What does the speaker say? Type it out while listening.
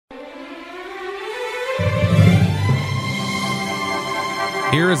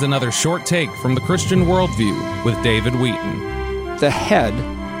Here is another short take from the Christian Worldview with David Wheaton. The head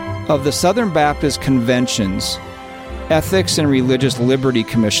of the Southern Baptist Convention's Ethics and Religious Liberty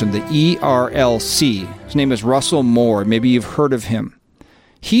Commission, the ERLC, his name is Russell Moore. Maybe you've heard of him.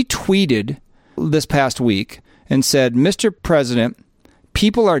 He tweeted this past week and said, "Mr. President,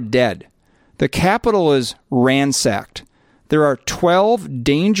 people are dead. The Capitol is ransacked. There are 12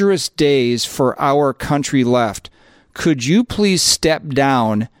 dangerous days for our country left. Could you please step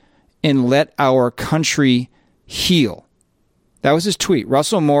down and let our country heal?" That was his tweet.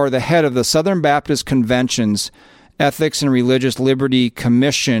 Russell Moore, the head of the Southern Baptist Convention's Ethics and Religious Liberty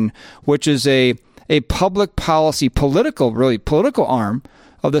Commission, which is a public policy, political arm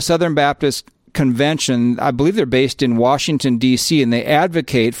of the Southern Baptist Convention. I believe they're based in Washington, D.C., and they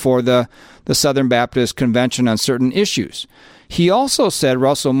advocate for the Southern Baptist Convention on certain issues. He also said,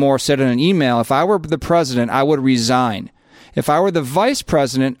 Russell Moore said in an email, if I were the president, I would resign. If I were the vice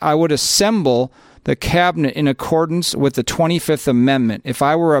president, I would assemble the cabinet in accordance with the 25th Amendment. If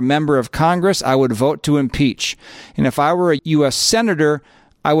I were a member of Congress, I would vote to impeach. And if I were a U.S. senator,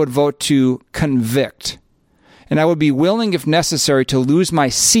 I would vote to convict. And I would be willing, if necessary, to lose my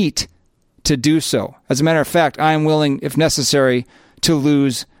seat to do so. As a matter of fact, I am willing, if necessary, to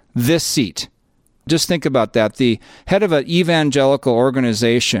lose this seat. Just think about that. The head of an evangelical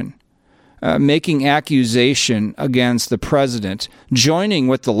organization making accusation against the president, joining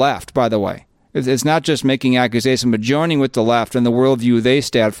with the left, by the way. It's not just making accusation, but joining with the left and the worldview they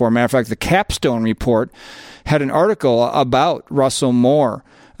stand for. Matter of fact, the Capstone Report had an article about Russell Moore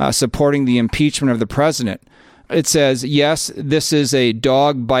supporting the impeachment of the president. It says, yes, this is a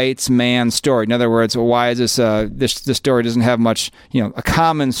dog bites man story. In other words, why is this? This story doesn't have much, a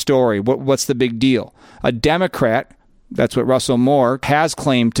common story. What's the big deal? A Democrat, that's what Russell Moore has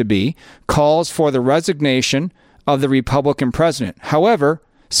claimed to be, calls for the resignation of the Republican president. However,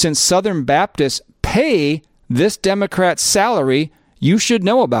 since Southern Baptists pay this Democrat's salary, you should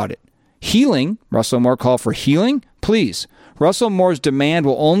know about it. Healing, Russell Moore called for healing, please. Russell Moore's demand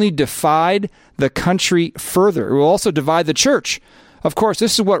will only divide the country further. It will also divide the church. Of course,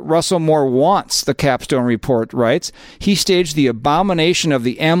 this is what Russell Moore wants, the Capstone Report writes. He staged the abomination of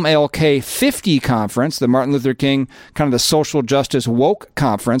the MLK 50 conference, the Martin Luther King, kind of the social justice woke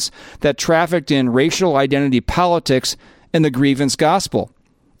conference, that trafficked in racial identity politics and the grievance gospel.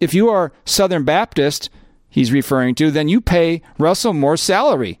 If you are Southern Baptist, he's referring to, then you pay Russell Moore's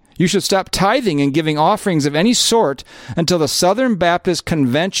salary. You should stop tithing and giving offerings of any sort until the Southern Baptist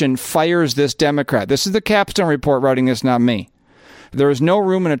Convention fires this Democrat. This is the Capstone Report writing this, not me. There is no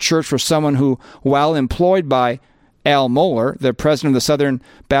room in a church for someone who, while employed by Al Mohler, the president of the Southern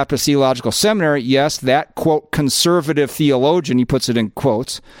Baptist Theological Seminary, yes, that, quote, conservative theologian, he puts it in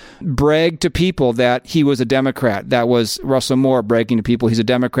quotes, bragged to people that he was a Democrat. That was Russell Moore bragging to people he's a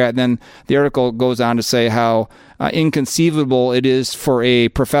Democrat. And then the article goes on to say how inconceivable it is for a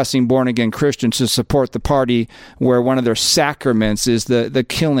professing born-again Christian to support the party where one of their sacraments is the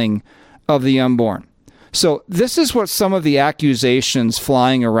killing of the unborn. So this is what some of the accusations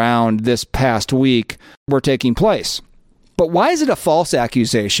flying around this past week were taking place. But why is it a false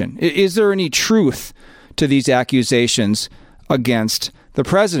accusation? Is there any truth to these accusations against the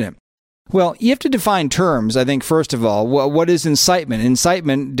president? Well, you have to define terms, I think, first of all. What is incitement?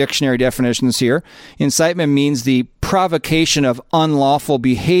 Incitement, dictionary definitions here. Incitement means the provocation of unlawful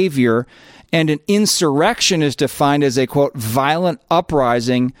behavior, and an insurrection is defined as a, quote, violent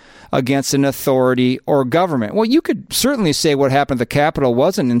uprising against an authority or government. Well, you could certainly say what happened at the Capitol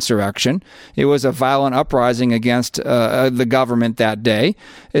was an insurrection. It was a violent uprising against the government that day.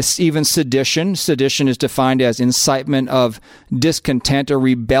 It's even sedition. Sedition is defined as incitement of discontent or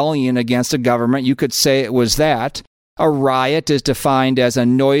rebellion against a government. You could say it was that. A riot is defined as a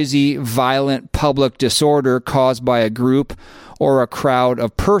noisy, violent public disorder caused by a group or a crowd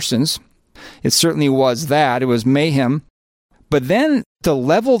of persons. It certainly was that. It was mayhem. But then to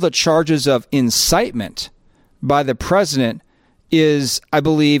level the charges of incitement by the president is, I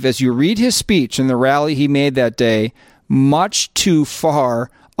believe, as you read his speech in the rally he made that day, much too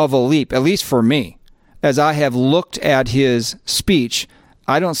far of a leap, at least for me. As I have looked at his speech,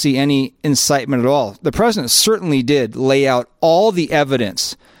 I don't see any incitement at all. The president certainly did lay out all the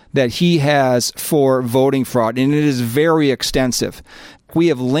evidence that he has for voting fraud, and it is very extensive. We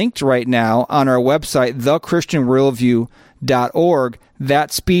have linked right now on our website, thechristianworldview.org,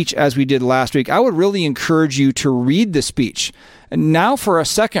 that speech as we did last week. I would really encourage you to read the speech. And now for a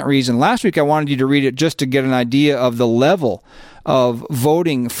second reason. Last week I wanted you to read it just to get an idea of the level of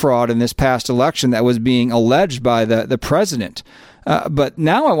voting fraud in this past election that was being alleged by the president. But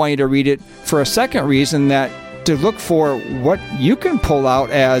now I want you to read it for a second reason, that to look for what you can pull out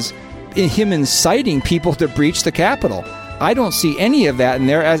as him inciting people to breach the Capitol. I don't see any of that in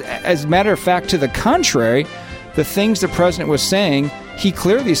there. As a matter of fact, to the contrary, the things the president was saying, he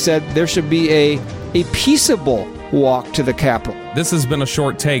clearly said there should be a peaceable walk to the Capitol. This has been a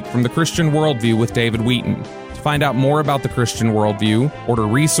short take from the Christian Worldview with David Wheaton. To find out more about the Christian Worldview, order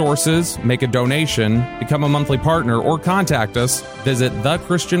resources, make a donation, become a monthly partner, or contact us, visit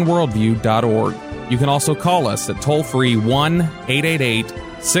thechristianworldview.org. You can also call us at toll-free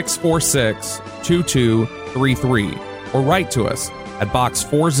 1-888-646-2233 or write to us at Box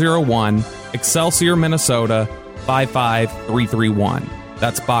 401, Excelsior, Minnesota 55331.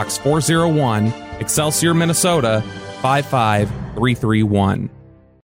 That's Box 401, Excelsior, Minnesota 55331.